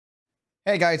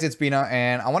Hey guys, it's Bina,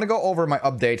 and I want to go over my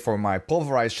update for my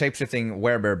Pulverize Shapeshifting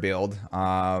Werebear build.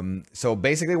 So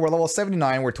basically, we're level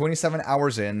 79, we're 27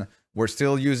 hours in, we're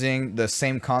still using the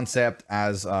same concept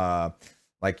as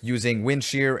like using Wind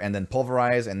Shear and then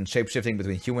Pulverize and Shapeshifting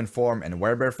between human form and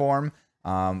Werebear form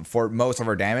for most of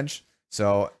our damage.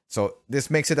 So this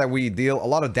makes it that we deal a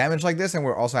lot of damage like this, and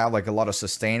we also have like a lot of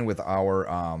sustain with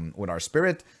our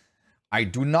spirit. I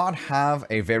do not have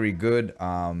a very good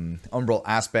Umbral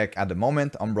aspect at the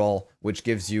moment. Umbral, which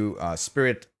gives you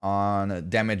spirit on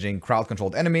damaging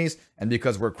crowd-controlled enemies. And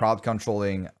because we're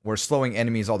crowd-controlling, we're slowing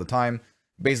enemies all the time.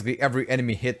 Basically, every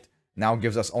enemy hit now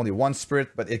gives us only 1 spirit,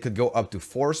 but it could go up to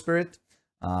 4 spirit.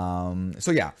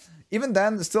 So yeah, even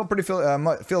then, it still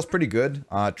feels pretty good.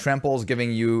 Trample's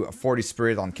giving you 40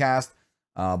 spirit on cast.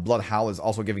 Blood Howl is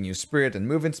also giving you spirit and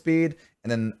movement speed. And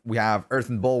then we have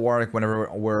Earthen Bulwark. Whenever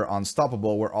we're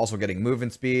unstoppable, we're also getting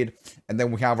movement speed. And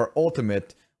then we have our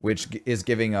ultimate, which is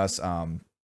giving us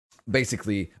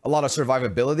basically a lot of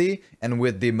survivability. And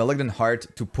with the Malignant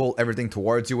Heart to pull everything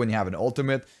towards you when you have an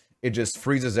ultimate, it just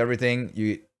freezes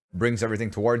everything. Brings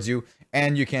everything towards you.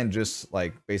 And you can just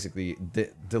like basically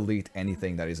delete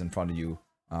anything that is in front of you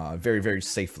very, very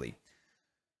safely.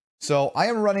 So I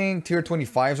am running tier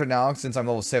 25s right now since I'm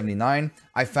level 79.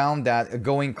 I found that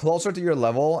going closer to your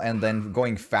level and then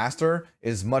going faster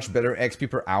is much better XP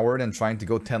per hour than trying to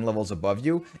go 10 levels above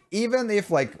you. Even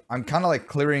if like I'm kind of like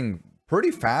clearing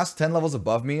pretty fast 10 levels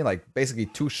above me, like basically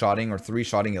 2-shotting or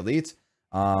 3-shotting elites.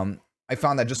 I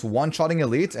found that just 1-shotting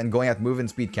elites and going at movement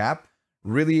speed cap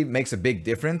really makes a big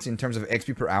difference in terms of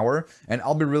XP per hour. And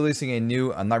I'll be releasing a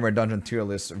new Nightmare Dungeon tier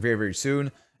list very, very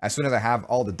soon as I have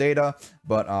all the data.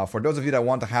 But for those of you that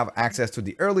want to have access to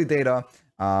the early data,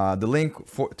 the link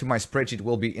to my spreadsheet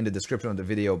will be in the description of the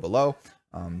video below.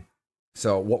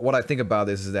 So what I think about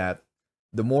this is that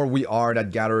the more we are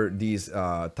that gather these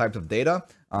types of data,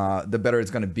 the better it's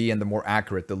going to be and the more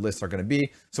accurate the lists are going to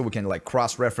be. So we can like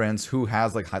cross-reference who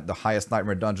has like the highest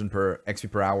Nightmare Dungeon per XP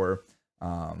per hour.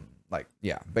 Like,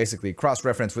 yeah, basically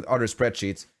cross-reference with other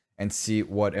spreadsheets and see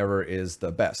whatever is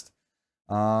the best.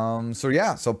 So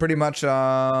yeah, so pretty much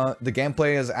the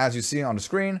gameplay is as you see on the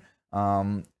screen.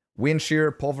 Wind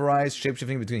Shear, Pulverize,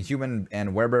 Shapeshifting between human and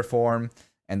Werebear form,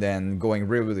 and then going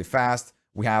really, really fast.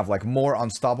 We have like more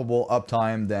unstoppable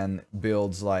uptime than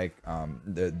builds like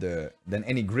than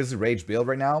any Grizzly Rage build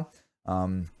right now.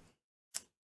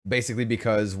 Basically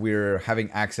because we're having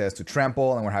access to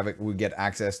Trample and we get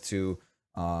access to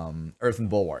Earthen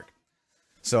Bulwark.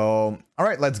 So, all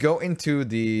right, let's go into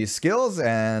the skills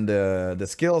and the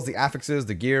affixes,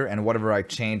 the gear, and whatever I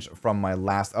changed from my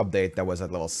last update that was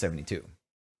at level 72.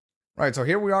 All right, so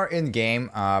here we are in game.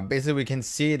 Basically, we can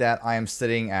see that I am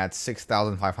sitting at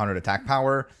 6,500 attack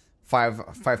power,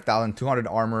 5,200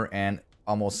 armor, and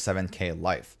almost 7k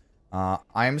life. I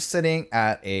am sitting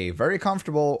at a very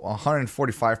comfortable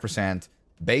 145%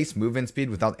 base movement speed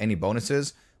without any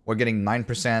bonuses. We're getting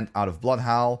 9% out of Blood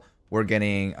Howl. We're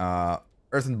getting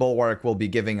Earthen Bulwark will be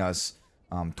giving us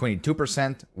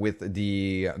 22% with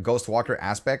the Ghost Walker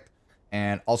aspect,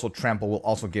 and also Trample will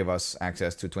also give us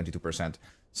access to 22%.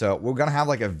 So we're gonna have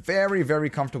like a very, very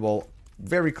comfortable,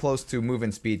 very close to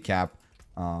movement speed cap.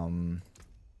 So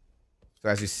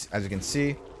as you can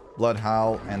see, Blood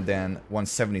Howl and then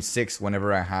 176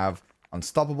 whenever I have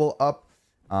Unstoppable up.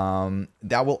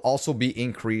 That will also be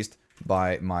increased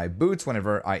by my boots.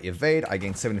 Whenever I evade, I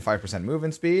gain 75%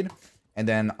 movement speed. And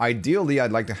then ideally,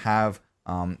 I'd like to have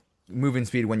movement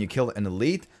speed when you kill an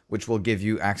elite, which will give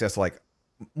you access to like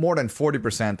more than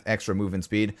 40% extra movement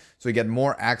speed. So you get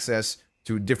more access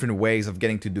to different ways of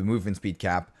getting to the movement speed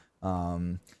cap.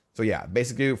 So yeah,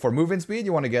 basically for movement speed,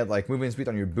 you want to get like movement speed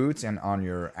on your boots and on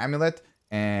your amulet,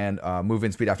 and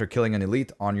movement speed after killing an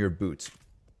elite on your boots.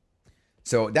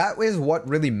 So that is what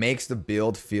really makes the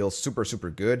build feel super, super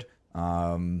good.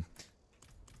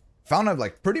 Found out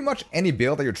like pretty much any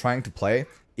build that you're trying to play,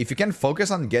 if you can focus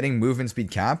on getting movement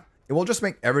speed cap, it will just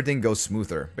make everything go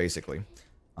smoother, basically.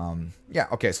 Yeah,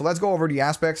 okay, so let's go over the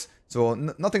aspects. So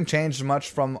nothing changed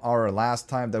much from our last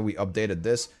time that we updated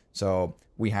this. So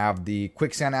we have the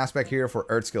quicksand aspect here for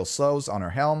Earth Skill slows on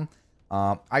our helm.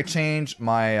 I changed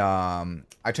my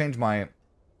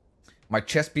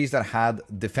chest piece that had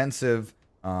defensive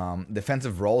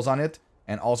rolls on it,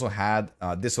 and also had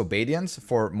Disobedience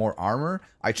for more armor.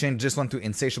 I changed this one to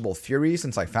Insatiable Fury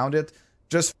since I found it,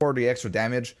 just for the extra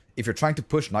damage. If you're trying to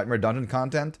push Nightmare Dungeon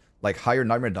content, like higher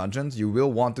Nightmare Dungeons, you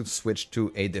will want to switch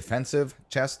to a defensive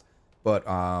chest. But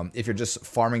if you're just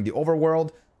farming the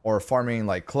overworld or farming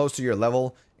like close to your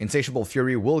level, Insatiable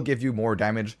Fury will give you more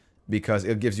damage because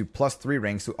it gives you +3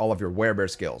 ranks to all of your Werebear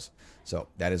skills. So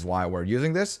that is why we're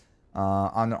using this.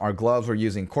 On our gloves, we're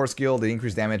using core skill, the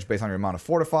increased damage based on your amount of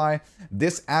fortify.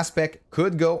 This aspect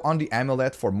could go on the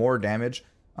amulet for more damage.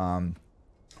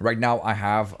 Right now, I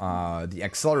have the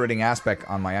accelerating aspect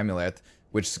on my amulet,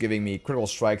 which is giving me critical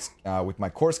strikes with my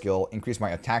core skill, increase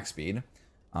my attack speed.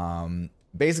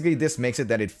 Basically, this makes it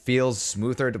that it feels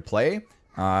smoother to play.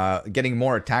 Getting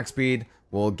more attack speed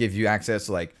will give you access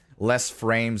to like less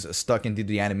frames stuck into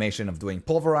the animation of doing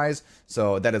Pulverize.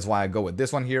 So that is why I go with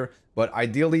this one here. But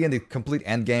ideally, in the complete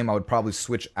end game, I would probably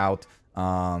switch out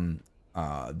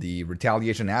the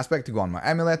retaliation aspect to go on my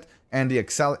amulet and the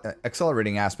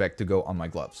accelerating aspect to go on my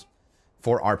gloves.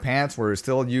 For our pants, we're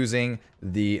still using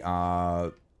the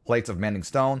plates of mending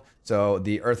stone. So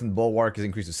the earthen bulwark is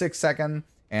increased to 6 seconds,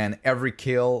 and every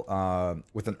kill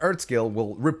with an earth skill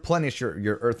will replenish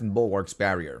your earthen bulwark's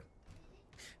barrier,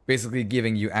 basically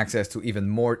giving you access to even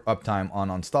more uptime on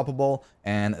Unstoppable,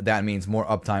 and that means more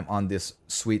uptime on this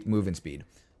sweet movement speed.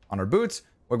 On our boots,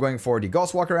 we're going for the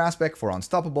Ghostwalker aspect for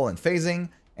Unstoppable and phasing,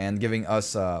 and giving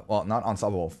us, well, not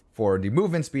Unstoppable, for the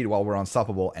movement speed while we're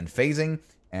Unstoppable and phasing.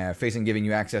 Phasing giving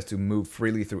you access to move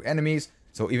freely through enemies,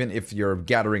 so even if you're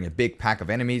gathering a big pack of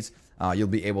enemies, you'll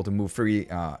be able to move free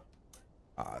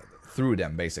through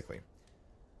them, basically.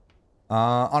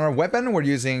 On our weapon, we're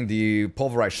using the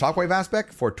Pulverize Shockwave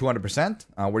aspect for 200%.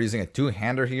 We're using a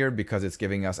two-hander here because it's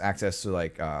giving us access to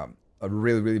like a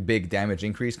really, really big damage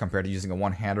increase compared to using a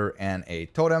one-hander and a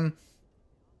totem.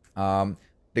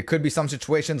 There could be some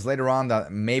situations later on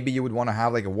that maybe you would want to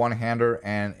have like a one-hander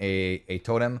and a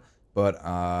totem. But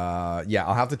yeah,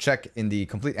 I'll have to check in the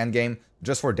complete endgame.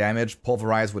 Just for damage,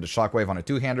 Pulverize with a Shockwave on a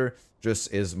two-hander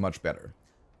just is much better.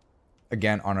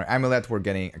 Again, on our amulet, we're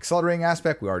getting accelerating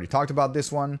aspect. We already talked about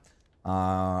this one.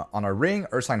 On our ring,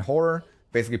 Earthsign Horror,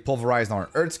 basically pulverized on our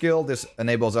Earth skill. This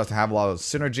enables us to have a lot of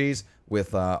synergies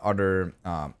with other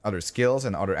skills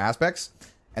and other aspects.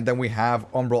 And then we have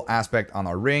Umbral aspect on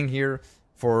our ring here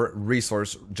for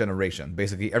resource generation.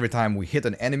 Basically, every time we hit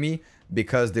an enemy,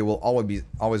 because they will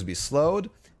always be slowed,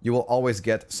 you will always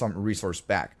get some resource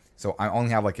back. So I only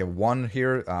have like a 1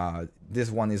 here.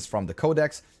 This one is from the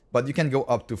Codex. But you can go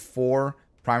up to 4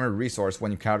 primary resource when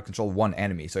you crowd control 1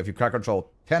 enemy. So if you crowd control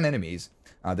 10 enemies,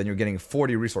 then you're getting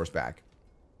 40 resource back.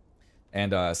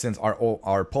 And since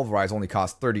our Pulverize only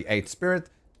costs 38 spirit,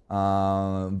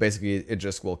 basically it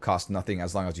just will cost nothing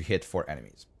as long as you hit 4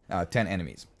 enemies, 10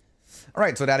 enemies.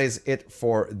 Alright, so that is it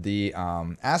for the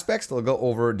aspects. We'll go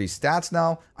over the stats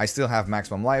now. I still have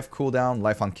maximum life, cooldown,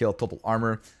 life on kill, total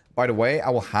armor. By the way, I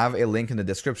will have a link in the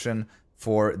description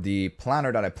for the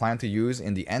planner that I plan to use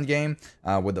in the end game,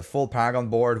 with the full Paragon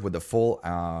board, with the full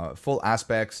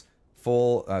aspects,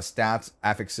 full stats,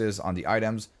 affixes on the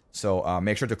items. So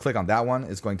make sure to click on that one.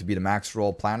 It's going to be the max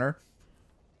roll planner.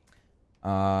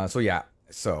 So yeah,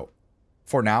 so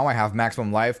for now I have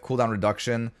maximum life, cooldown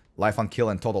reduction, life on kill,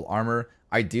 and total armor.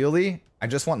 Ideally, I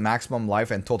just want maximum life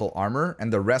and total armor,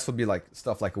 and the rest would be like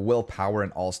stuff like willpower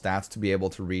and all stats to be able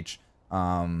to reach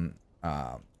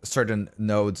certain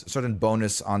nodes, certain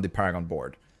bonus on the Paragon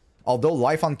board. Although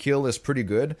life on kill is pretty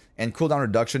good, and cooldown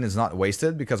reduction is not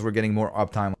wasted because we're getting more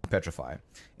uptime on Petrify.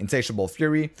 Insatiable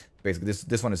Fury, basically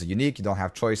this one is a unique, you don't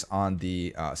have choice on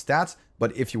the stats,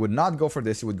 but if you would not go for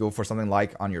this, you would go for something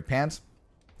like on your pants,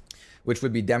 which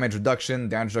would be damage reduction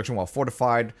while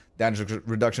fortified, damage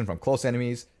reduction from close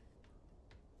enemies,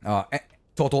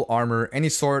 total armor, any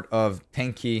sort of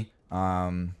tanky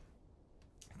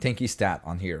stat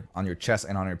on here, on your chest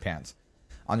and on your pants.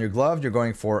 On your glove, you're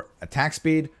going for attack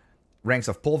speed, ranks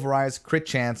of Pulverize, crit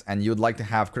chance, and you'd like to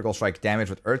have critical strike damage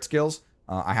with earth skills.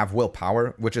 I have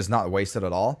willpower, which is not wasted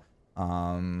at all.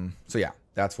 So yeah,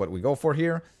 that's what we go for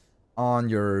here. On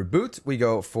your boot, we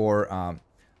go for,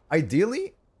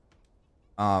 ideally,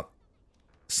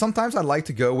 sometimes I like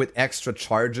to go with extra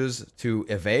charges to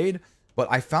evade, but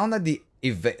I found that the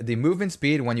movement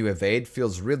speed when you evade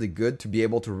feels really good to be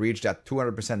able to reach that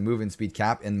 200% movement speed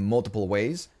cap in multiple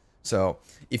ways. So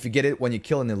if you get it when you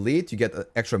kill an elite, you get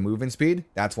extra movement speed.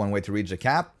 That's one way to reach the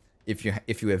cap. If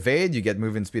you evade, you get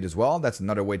movement speed as well. That's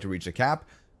another way to reach the cap.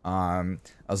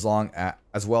 As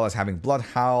well as having Blood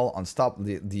Howl on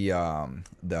the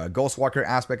Ghostwalker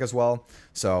aspect as well.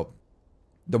 So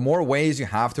the more ways you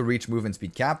have to reach movement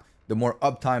speed cap, the more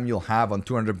uptime you'll have on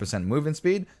 200% movement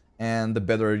speed, and the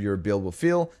better your build will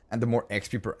feel, and the more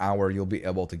XP per hour you'll be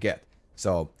able to get.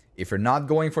 So if you're not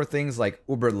going for things like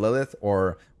Uber Lilith,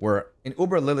 or where in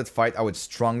Uber Lilith fight, I would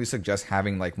strongly suggest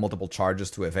having like multiple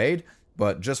charges to evade.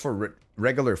 But just for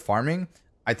regular farming,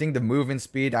 I think the movement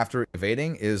speed after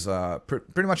evading is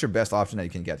pretty much your best option that you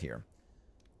can get here.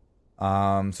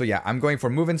 So yeah, I'm going for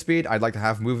movement speed. I'd like to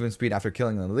have movement speed after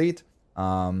killing an elite.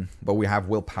 But we have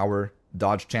willpower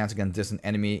dodge chance against distant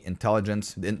enemy,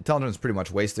 intelligence. The intelligence is pretty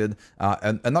much wasted.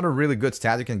 Another really good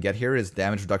stat you can get here is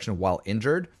damage reduction while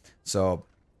injured. So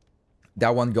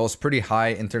that one goes pretty high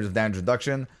in terms of damage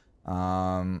reduction.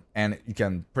 And you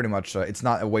can pretty much, it's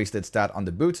not a wasted stat on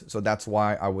the boot, so that's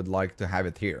why I would like to have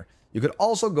it here. You could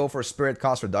also go for spirit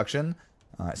cost reduction,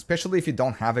 especially if you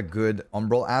don't have a good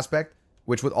umbral aspect,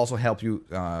 which would also help you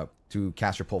to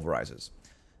cast your pulverizes.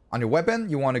 On your weapon,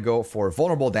 you want to go for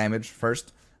vulnerable damage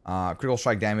first, critical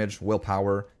strike damage,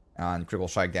 willpower, and critical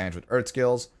strike damage with earth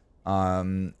skills.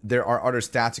 There are other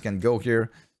stats you can go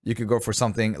here. You could go for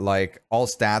something like all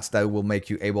stats that will make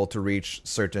you able to reach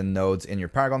certain nodes in your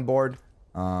Paragon board.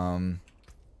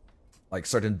 Like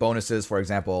certain bonuses, for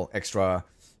example, extra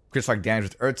critical strike damage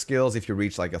with earth skills if you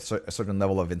reach like a certain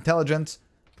level of intelligence.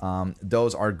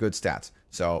 Those are good stats.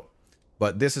 So,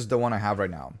 but this is the one I have right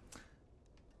now.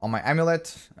 On my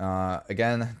amulet,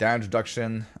 again, damage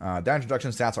reduction. Damage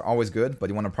reduction stats are always good, but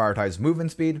you want to prioritize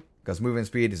movement speed, because movement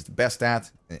speed is the best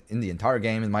stat in the entire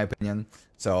game, in my opinion.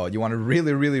 So you want to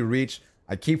really, really reach,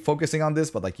 I keep focusing on this,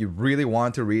 but like you really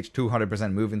want to reach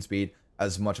 200% movement speed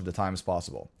as much of the time as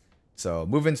possible. So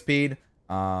movement speed,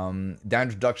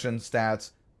 damage reduction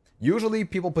stats. Usually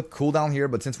people put cooldown here,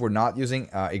 but since we're not using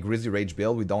a Grizzly Rage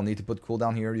build, we don't need to put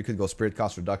cooldown here. You could go spirit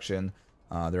cost reduction.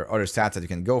 There are other stats that you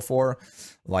can go for,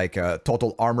 like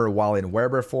total armor while in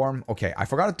werebear form. Okay, I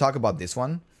forgot to talk about this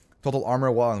one. Total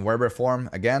armor while in werebear form.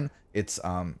 Again, it's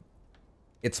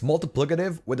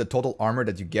multiplicative with the total armor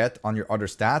that you get on your other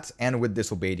stats and with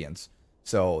disobedience.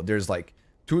 So there's like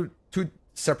two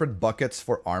separate buckets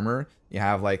for armor. You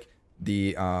have like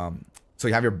the so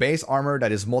you have your base armor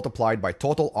that is multiplied by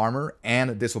total armor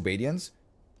and disobedience.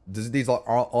 These are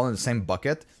all in the same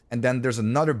bucket. And then there's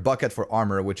another bucket for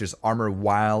armor, which is armor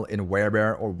while in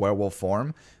werebear or werewolf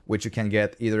form, which you can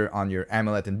get either on your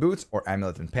amulet and boots or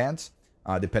amulet and pants,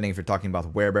 depending if you're talking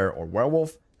about werebear or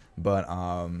werewolf. But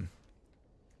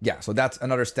yeah, so that's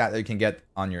another stat that you can get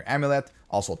on your amulet.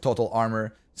 Also total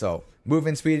armor. So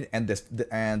movement speed and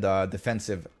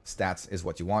defensive stats is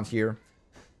what you want here.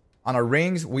 On our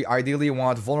rings, we ideally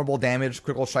want vulnerable damage,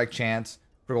 critical strike chance,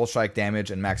 critical strike damage,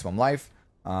 and maximum life.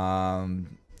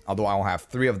 Although I'll have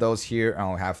 3 of those here, and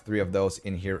I'll have 3 of those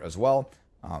in here as well.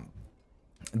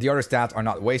 The other stats are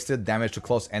not wasted. Damage to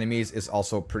close enemies is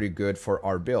also pretty good for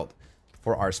our build.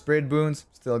 For our spirit boons,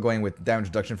 still going with damage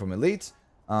reduction from elites.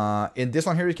 In this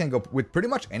one here, you can go with pretty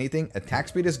much anything. Attack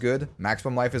speed is good,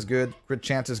 maximum life is good, crit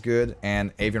chance is good,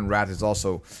 and avian rat is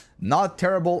also not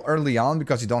terrible early on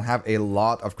because you don't have a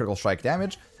lot of critical strike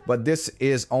damage, but this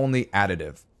is only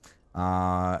additive.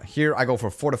 Here I go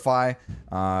for Fortify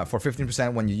for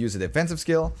 15% when you use a defensive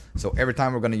skill. So every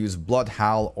time we're going to use Blood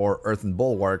Howl or Earthen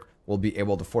Bulwark, we'll be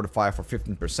able to Fortify for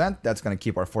 15%. That's going to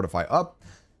keep our Fortify up.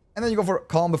 And then you go for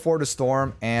Calm Before the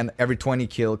Storm, and every 20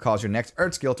 kill cause your next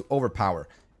Earth skill to overpower.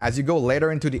 As you go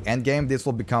later into the end game, this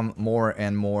will become more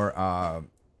and more,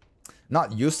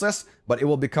 not useless, but it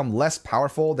will become less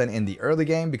powerful than in the early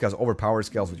game because overpower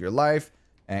scales with your life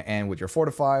and with your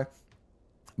Fortify,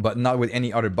 but not with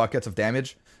any other buckets of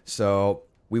damage. So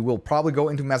we will probably go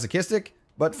into Masochistic,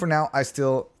 but for now, I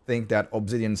still think that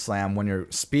Obsidian Slam, when you're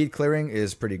speed clearing,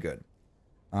 is pretty good.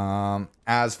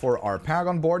 As for our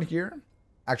Paragon board here,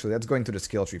 actually, let's go into the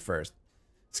skill tree first.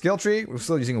 Skill tree, we're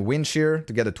still using Wind Shear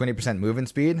to get a 20% movement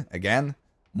speed. Again,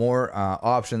 more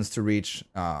options to reach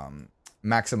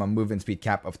maximum movement speed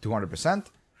cap of 200%.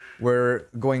 We're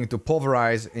going to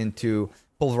Pulverize into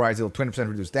Pulverize, it'll 20%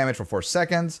 reduce damage for 4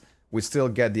 seconds. We still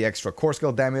get the extra core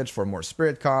skill damage for more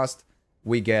spirit cost.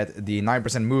 We get the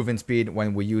 9% movement speed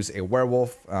when we use a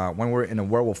werewolf, when we're in a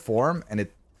werewolf form, and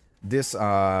this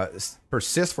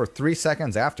persists for 3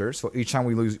 seconds after. So each time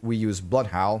we use Blood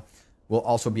Howl, we'll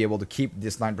also be able to keep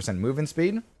this 9% movement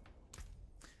speed.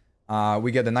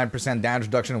 We get the 9% damage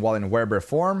reduction while in werebear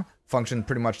form, function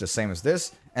pretty much the same as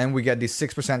this, and we get the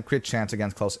 6% crit chance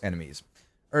against close enemies.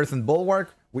 Earthen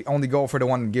Bulwark, we only go for the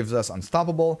one that gives us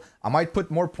Unstoppable. I might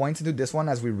put more points into this one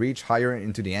as we reach higher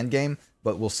into the end game,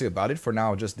 but we'll see about it. For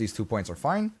now, just these 2 points are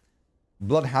fine.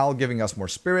 Blood Howl giving us more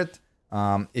spirit.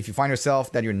 If you find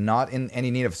yourself that you're not in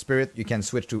any need of spirit, you can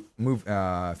switch to move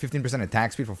 15%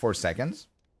 attack speed for 4 seconds.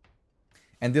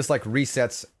 And this like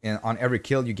resets on every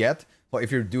kill you get. So if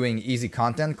you're doing easy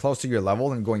content close to your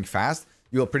level and going fast,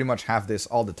 you'll pretty much have this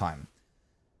all the time.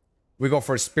 We go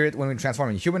for Spirit when we transform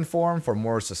in human form for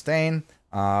more sustain.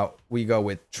 We go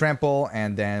with Trample,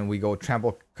 and then we go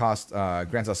Trample cost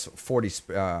grants us 40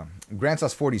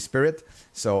 Spirit.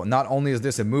 So not only is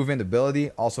this a movement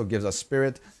ability, also gives us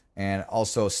Spirit, and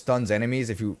also stuns enemies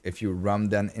if you ram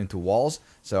them into walls.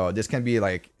 So this can be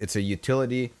like, it's a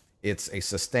utility It's a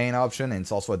sustain option, and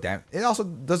it's also it also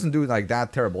doesn't do like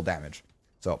that terrible damage.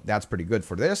 So that's pretty good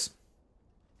for this.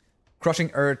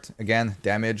 Crushing Earth, again,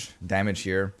 damage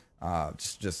here.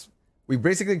 We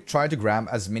basically try to grab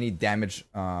as many damage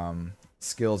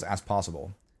skills as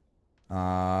possible.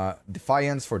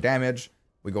 Defiance for damage.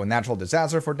 We go Natural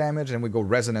Disaster for damage, and we go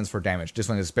Resonance for damage. This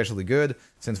one is especially good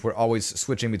since we're always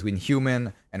switching between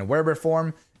human and werebear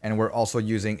form, and we're also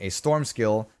using a Storm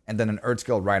skill and then an Earth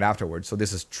skill right afterwards. So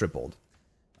this is tripled.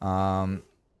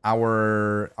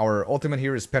 Our ultimate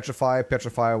here is Petrify.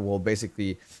 Petrify will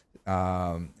basically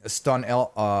stun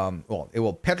it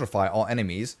will petrify all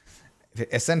enemies,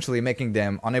 essentially making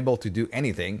them unable to do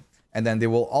anything, and then they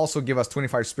will also give us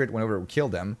 25 spirit whenever we kill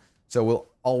them. So we'll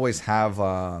always have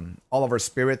all of our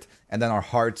spirit and then our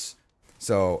hearts.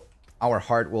 So our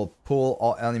heart will pull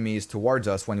all enemies towards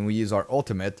us when we use our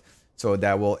ultimate. So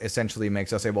that will essentially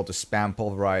makes us able to spam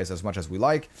Pulverize as much as we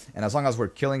like, and as long as we're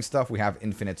killing stuff, we have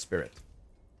infinite spirit.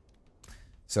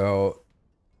 So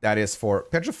that is for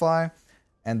Petrify.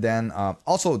 And then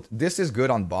also this is good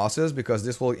on bosses because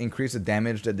this will increase the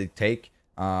damage that they take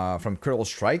from critical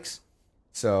strikes.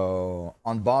 So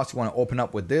on boss, you want to open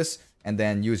up with this and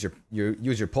then use your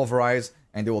Pulverize,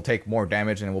 and they will take more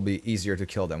damage, and it will be easier to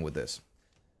kill them with this.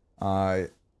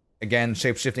 Again,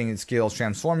 Shapeshifting skills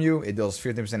transform you. It deals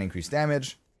 15% increased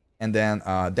damage, and then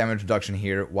damage reduction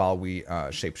here while we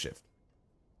shapeshift.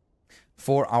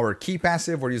 For our key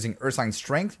passive, we're using Earthsign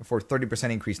Strength for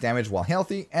 30% increased damage while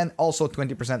healthy, and also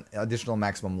 20% additional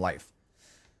maximum life.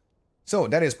 So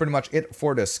that is pretty much it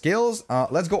for the skills.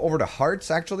 Let's go over the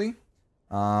hearts, actually.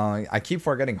 I keep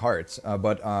forgetting hearts,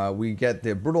 but we get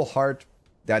the Brutal Heart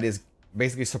that is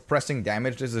basically suppressing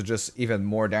damage. This is just even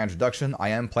more damage reduction. I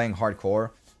am playing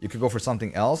hardcore. You could go for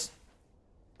something else.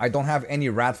 I don't have any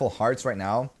Wrathful Hearts right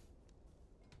now.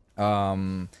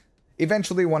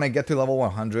 Eventually, when I get to level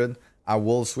 100, I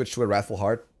will switch to a Wrathful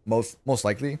Heart, most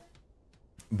likely.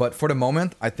 But for the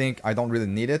moment, I think I don't really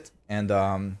need it. And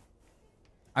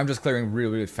I'm just clearing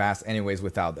really fast anyways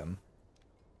without them.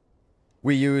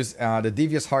 We use the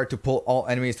Devious Heart to pull all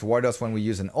enemies toward us when we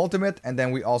use an ultimate. And then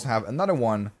we also have another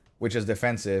one, which is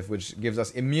defensive, which gives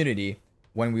us immunity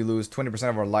when we lose 20%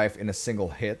 of our life in a single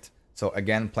hit. So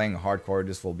again, playing hardcore,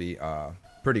 this will be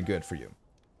pretty good for you.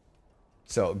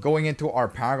 So going into our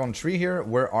Paragon tree here,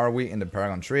 where are we in the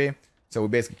Paragon tree? So we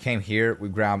basically came here, we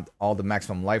grabbed all the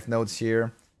maximum life nodes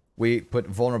here. We put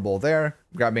vulnerable there,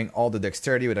 grabbing all the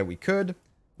dexterity that we could.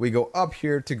 We go up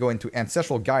here to go into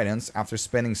Ancestral Guidance. After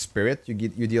spending Spirit, you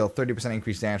deal 30%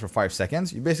 increased damage for 5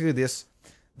 seconds. You basically, this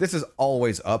is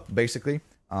always up, basically.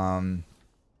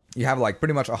 You have like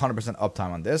pretty much 100%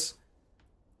 uptime on this.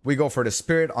 We go for the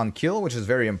Spirit on Kill, which is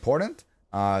very important.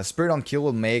 Spirit on Kill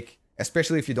will make,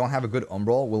 especially if you don't have a good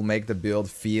Umbral, will make the build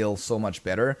feel so much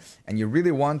better. And you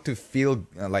really want to feel,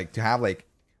 to have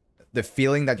the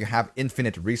feeling that you have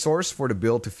infinite resource for the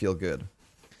build to feel good.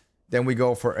 Then we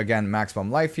go for, again,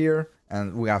 maximum life here,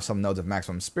 and we have some nodes of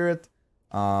maximum spirit.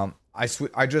 I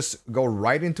just go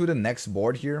right into the next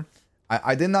board here.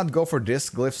 I did not go for this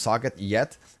glyph socket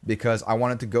yet because I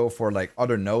wanted to go for like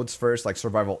other nodes first, like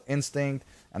Survival Instinct,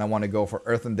 and I want to go for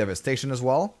Earth and Devastation as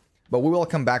well. But we will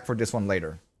come back for this one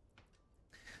later.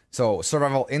 So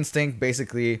Survival Instinct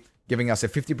basically giving us a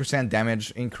 50%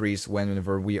 damage increase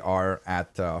whenever we are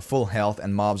at full health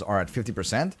and mobs are at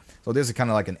 50%. So this is kind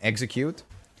of like an execute.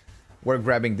 We're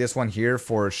grabbing this one here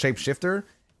for Shapeshifter.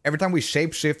 Every time we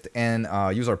shapeshift and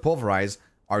use our Pulverize,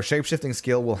 our shapeshifting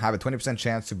skill will have a 20%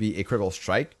 chance to be a critical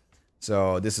strike.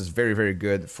 So this is very, very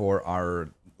good for our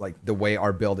the way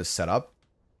our build is set up.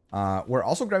 We're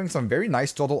also grabbing some very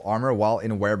nice total armor while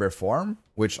in werebear form,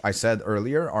 which I said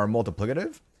earlier are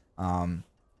multiplicative.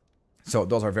 So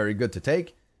those are very good to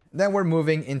take. Then we're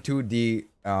moving into the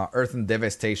Earth and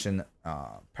Devastation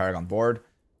Paragon board.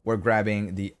 We're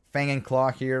grabbing the Fang and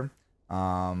Claw here.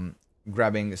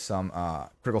 Grabbing some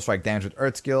critical strike damage with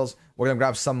Earth skills. We're going to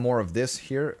grab some more of this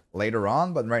here later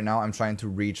on, but right now I'm trying to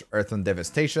reach Earth and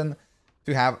Devastation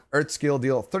to have Earth skill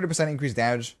deal 30% increased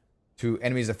damage to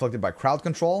enemies afflicted by crowd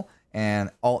control,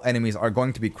 and all enemies are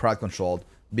going to be crowd controlled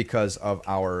because of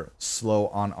our slow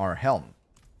on our helm.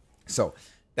 So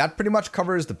that pretty much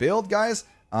covers the build, guys.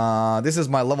 This is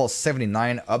my level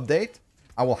 79 update.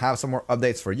 I will have some more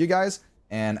updates for you guys,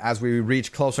 and as we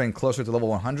reach closer and closer to level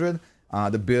 100,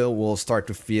 the build will start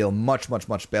to feel much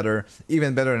better,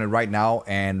 even better than right now,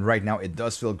 and right now it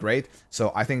does feel great.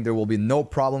 So I think there will be no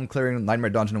problem clearing Nightmare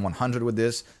Dungeon 100 with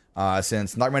this,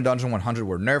 since Nightmare Dungeon 100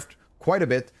 were nerfed quite a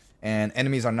bit, and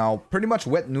enemies are now pretty much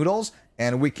wet noodles,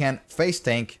 and we can face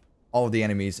tank all of the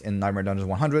enemies in Nightmare Dungeon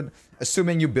 100,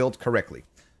 assuming you build correctly.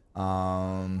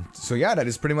 So yeah, that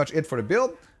is pretty much it for the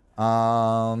build.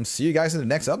 See you guys in the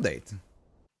next update.